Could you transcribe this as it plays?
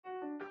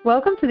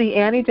Welcome to the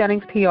Annie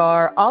Jennings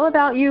PR All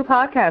About You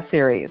podcast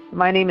series.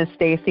 My name is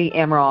Stacey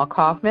Amaral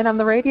Kaufman. I'm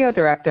the radio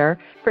director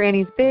for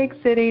Annie's Big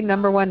City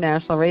 #1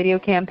 national radio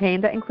campaign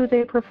that includes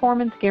a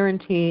performance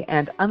guarantee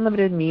and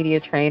unlimited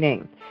media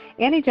training.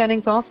 Annie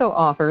Jennings also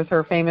offers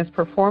her famous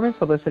performance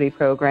publicity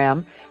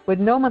program with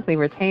no monthly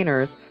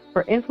retainers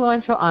for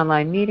influential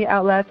online media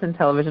outlets and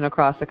television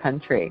across the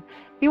country.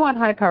 If you want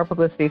high-power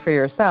publicity for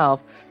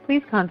yourself,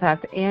 please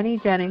contact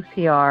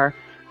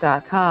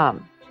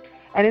AnnieJenningsPR.com.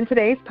 And in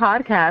today's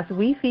podcast,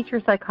 we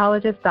feature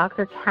psychologist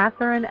Dr.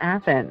 Catherine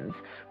Athens,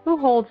 who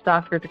holds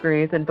doctorate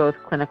degrees in both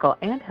clinical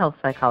and health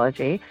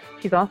psychology.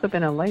 She's also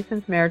been a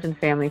licensed marriage and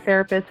family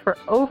therapist for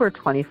over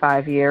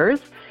 25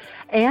 years.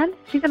 And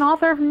she's an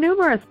author of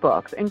numerous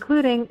books,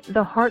 including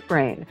The Heart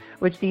Brain,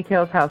 which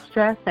details how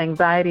stress,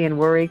 anxiety, and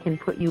worry can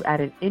put you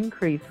at an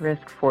increased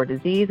risk for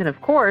disease. And,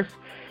 of course,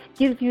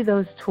 gives you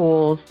those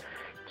tools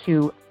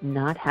to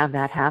not have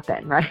that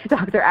happen, right?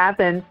 Dr.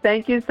 Athens,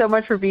 thank you so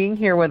much for being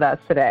here with us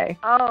today.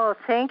 Oh,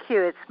 thank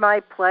you. It's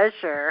my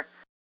pleasure.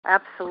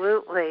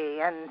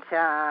 Absolutely. And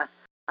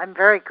I'm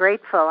very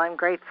grateful. I'm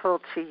grateful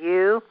to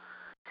you,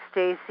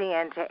 Stacey,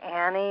 and to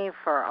Annie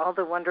for all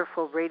the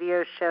wonderful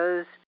radio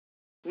shows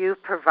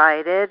you've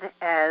provided.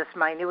 As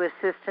my new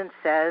assistant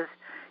says,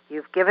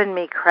 you've given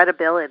me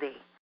credibility.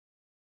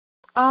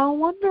 Oh,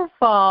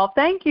 wonderful.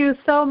 Thank you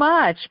so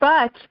much.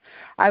 But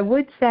I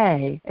would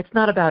say it's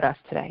not about us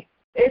today.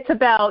 It's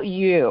about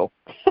you.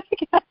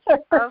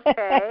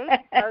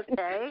 Okay.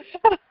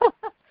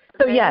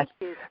 So yes,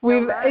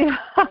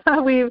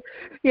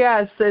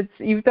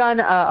 you've done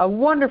a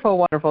wonderful,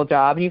 wonderful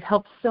job, and you've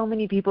helped so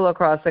many people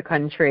across the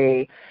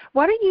country.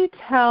 Why don't you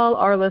tell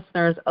our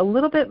listeners a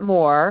little bit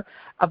more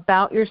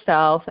about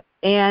yourself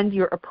and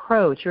your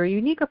approach, your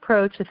unique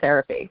approach to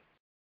therapy?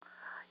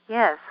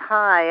 Yes,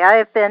 hi.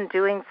 I've been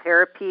doing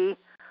therapy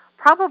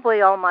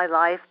probably all my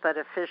life, but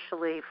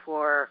officially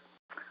for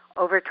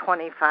over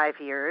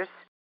 25 years,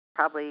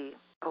 probably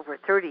over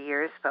 30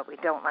 years, but we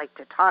don't like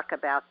to talk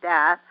about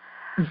that.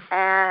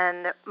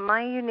 And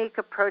my unique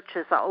approach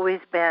has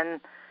always been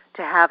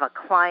to have a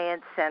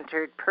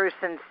client-centered,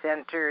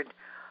 person-centered,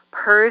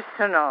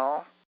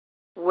 personal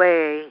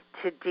way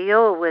to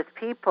deal with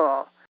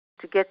people,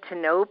 to get to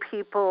know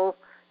people,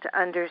 to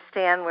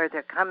understand where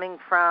they're coming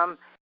from,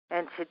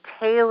 and to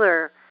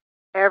tailor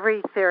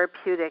every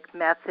therapeutic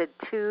method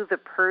to the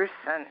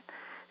person.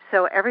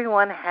 So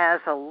everyone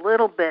has a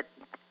little bit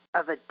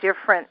of a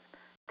different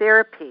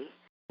therapy.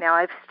 Now,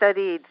 I've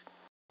studied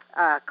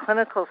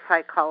clinical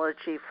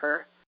psychology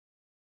for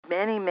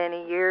many,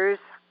 many years.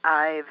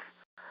 I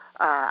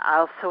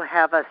also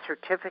have a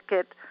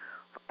certificate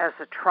as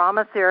a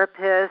trauma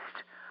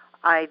therapist.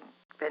 I've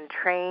been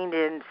trained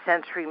in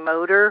sensory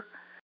motor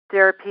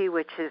therapy,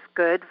 which is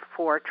good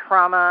for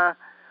trauma.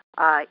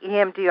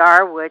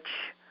 EMDR, which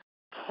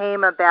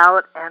came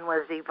about and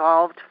was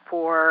evolved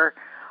for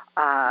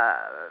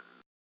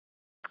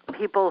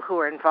people who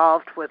are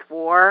involved with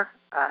war,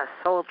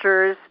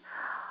 soldiers.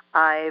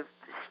 I've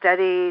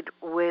studied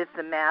with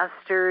the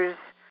masters,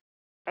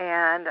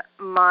 and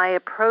my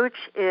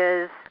approach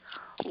is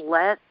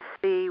let's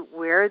see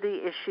where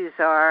the issues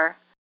are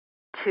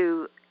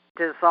to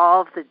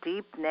dissolve the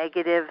deep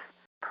negative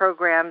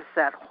programs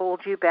that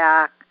hold you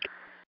back,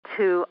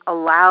 to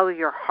allow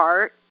your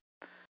heart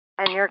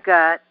and your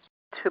gut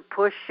to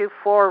push you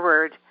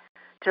forward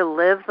to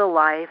live the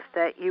life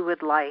that you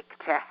would like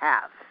to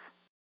have.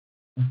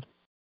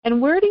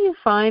 And where do you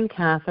find,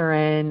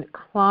 Catherine,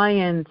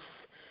 clients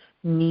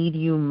need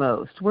you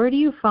most? Where do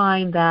you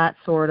find that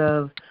sort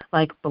of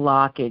like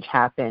blockage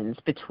happens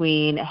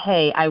between,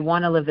 hey, I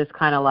want to live this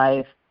kind of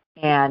life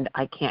and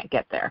I can't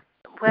get there?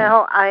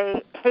 Well,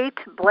 I hate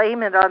to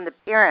blame it on the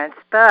parents,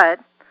 but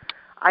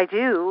I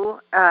do.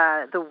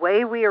 The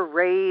way we are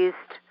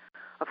raised,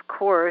 of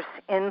course,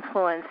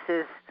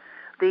 influences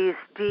these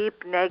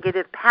deep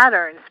negative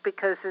patterns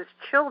because as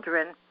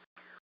children,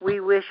 we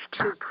wish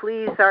to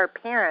please our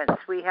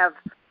parents. We have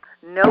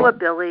no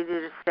ability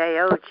to say,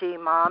 oh, gee,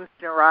 mom's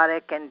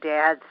neurotic and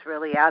dad's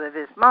really out of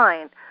his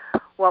mind.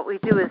 What we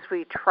do is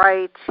we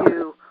try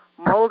to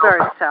mold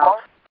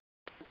ourselves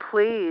to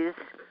please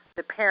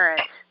the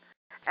parent,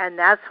 and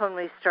that's when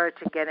we start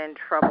to get in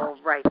trouble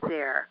right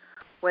there,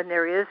 when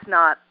there is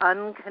not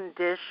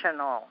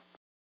unconditional,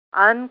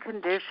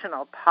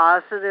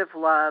 positive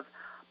love,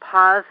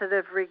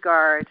 positive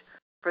regard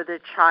for the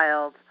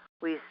child.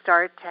 We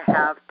start to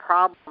have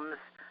problems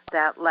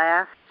that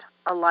last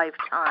a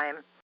lifetime,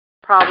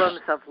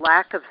 problems of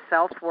lack of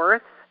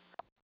self-worth,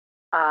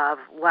 of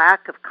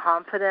lack of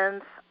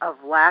confidence,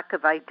 of lack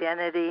of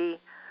identity.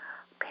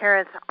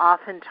 Parents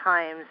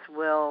oftentimes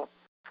will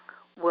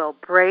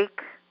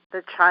break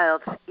the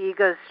child's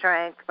ego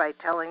strength by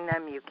telling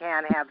them you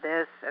can't have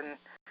this and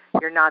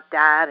you're not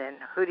that and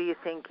who do you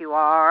think you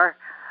are?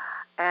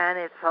 And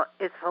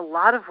it's a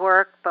lot of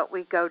work, but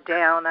we go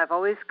down. I've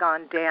always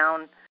gone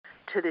down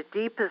to the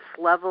deepest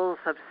levels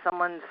of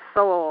someone's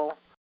soul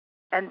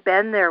and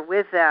been there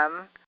with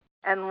them.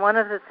 And one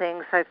of the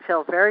things I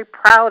feel very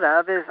proud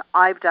of is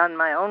I've done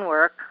my own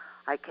work.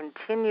 I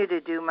continue to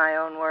do my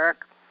own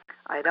work.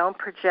 I don't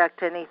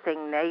project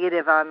anything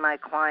negative on my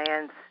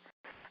clients,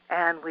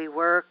 and we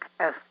work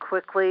as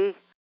quickly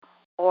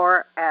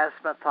or as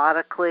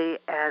methodically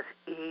as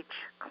each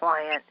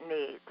client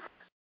needs.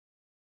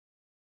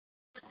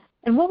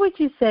 And what would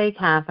you say,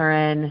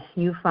 Catherine,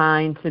 you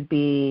find to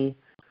be,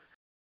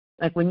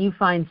 like when you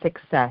find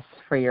success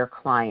for your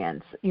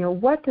clients,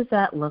 what does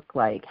that look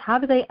like? How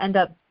do they end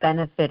up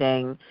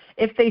benefiting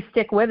if they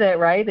stick with it,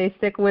 right? They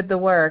stick with the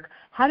work.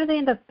 How do they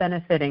end up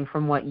benefiting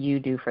from what you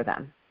do for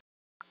them?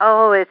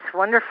 Oh, it's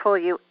wonderful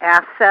you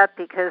asked that,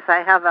 because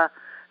I have a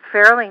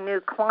fairly new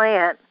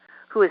client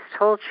who was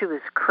told she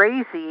was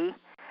crazy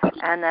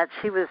and that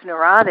she was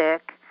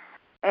neurotic.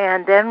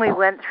 And then we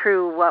went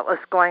through what was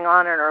going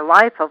on in her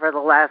life over the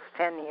last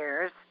 10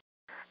 years.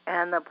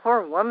 And the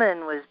poor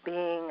woman was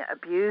being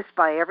abused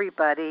by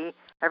everybody.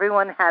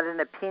 Everyone had an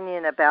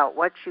opinion about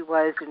what she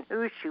was and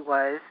who she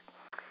was.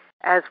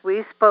 As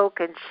we spoke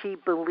and she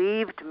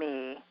believed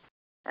me,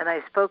 and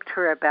I spoke to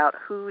her about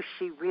who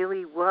she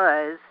really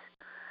was,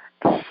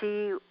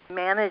 she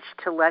managed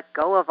to let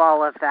go of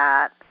all of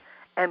that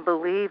and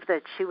believe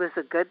that she was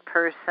a good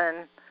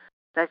person,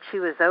 that she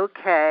was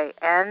okay,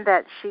 and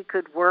that she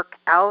could work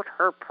out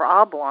her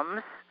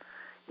problems.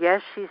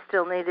 Yes, she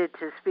still needed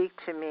to speak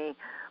to me,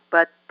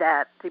 but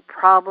that the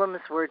problems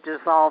were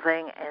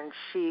dissolving, and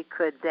she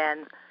could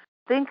then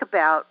think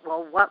about,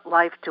 well, what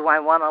life do I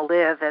want to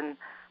live, and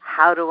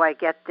how do I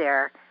get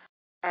there?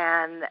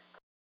 And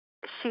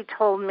she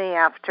told me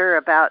after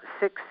about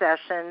 6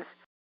 sessions,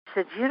 she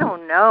said, you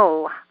don't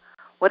know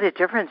what a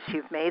difference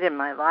you've made in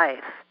my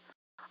life.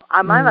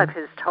 My life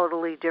is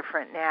totally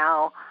different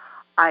now.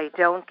 I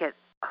don't get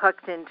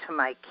hooked into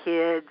my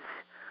kids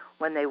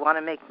when they want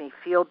to make me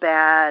feel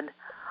bad.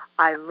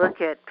 I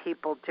look at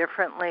people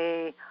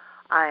differently.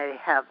 I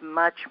have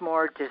much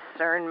more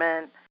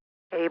discernment,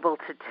 able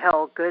to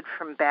tell good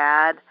from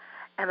bad.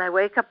 And I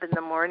wake up in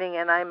the morning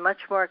and I'm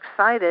much more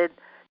excited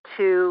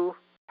to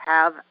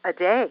have a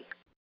day,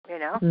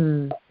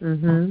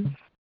 Mm-hmm.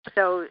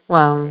 So,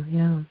 wow,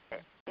 yeah.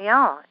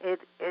 Yeah,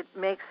 it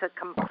makes a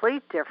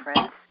complete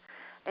difference.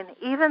 And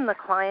even the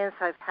clients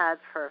I've had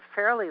for a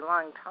fairly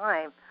long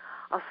time,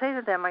 I'll say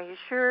to them, are you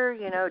sure,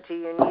 do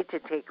you need to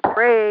take a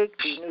break?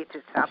 Do you need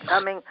to stop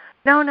coming?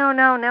 No.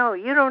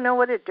 You don't know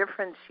what a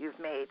difference you've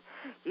made.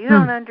 You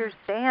don't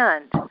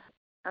understand.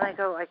 And I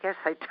go, I guess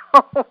I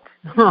don't.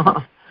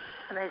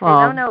 And they say,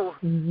 no,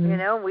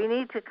 mm-hmm. We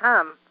need to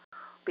come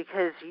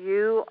because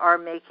you are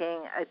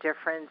making a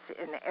difference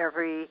in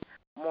every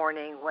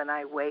morning when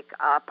I wake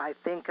up. I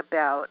think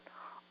about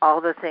all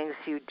the things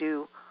you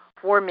do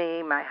for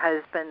me, my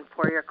husband,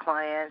 for your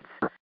clients,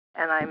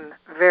 and I'm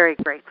very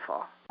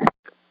grateful.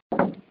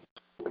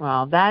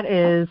 Well, that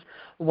is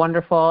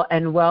wonderful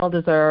and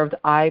well-deserved.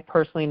 I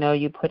personally know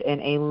you put in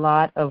a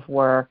lot of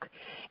work,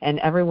 and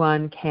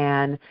everyone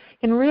can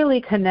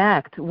really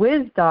connect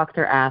with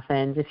Dr.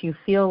 Athens if you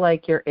feel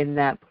like you're in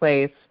that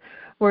place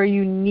where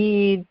you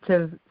need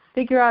to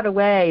figure out a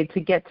way to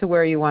get to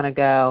where you want to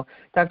go.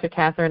 Dr.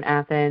 Catherine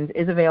Athens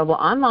is available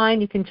online.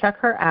 You can check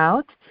her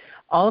out.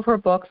 All of her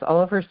books, all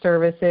of her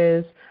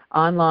services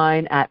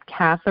online at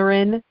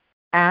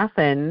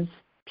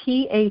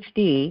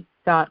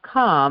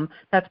CatherineAthensPhD.com.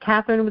 That's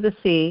Catherine with a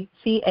C,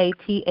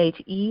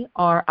 Catherine,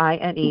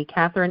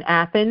 Catherine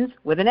Athens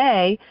with an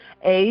A,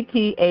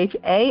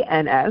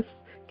 Athans,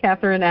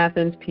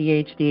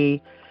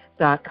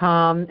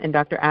 CatherineAthensPhD.com. And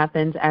Dr.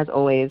 Athens, as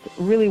always,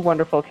 really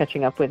wonderful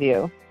catching up with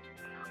you.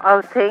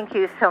 Oh, thank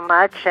you so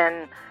much,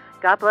 and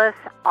God bless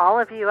all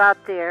of you out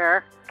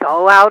there.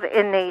 Go out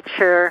in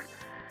nature.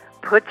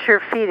 Put your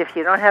feet, if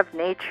you don't have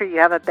nature, you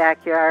have a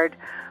backyard,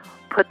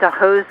 put the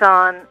hose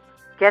on,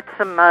 get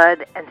some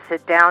mud, and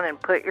sit down and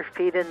put your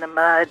feet in the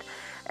mud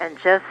and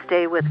just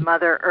stay with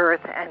Mother Earth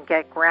and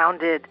get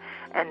grounded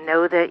and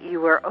know that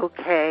you are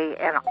okay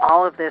and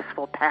all of this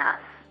will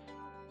pass.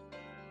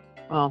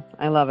 Well,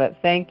 I love it.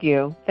 Thank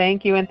you.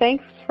 Thank you, and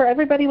thanks for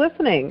everybody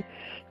listening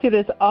to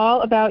this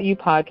All About You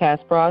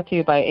podcast brought to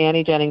you by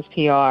Annie Jennings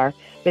PR.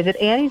 Visit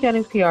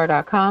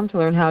AnnieJenningsPR.com to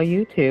learn how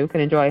you too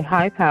can enjoy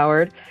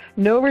high-powered,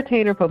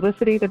 no-retainer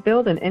publicity to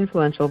build an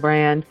influential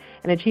brand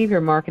and achieve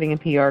your marketing and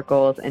PR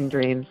goals and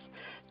dreams.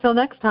 Till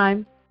next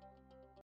time.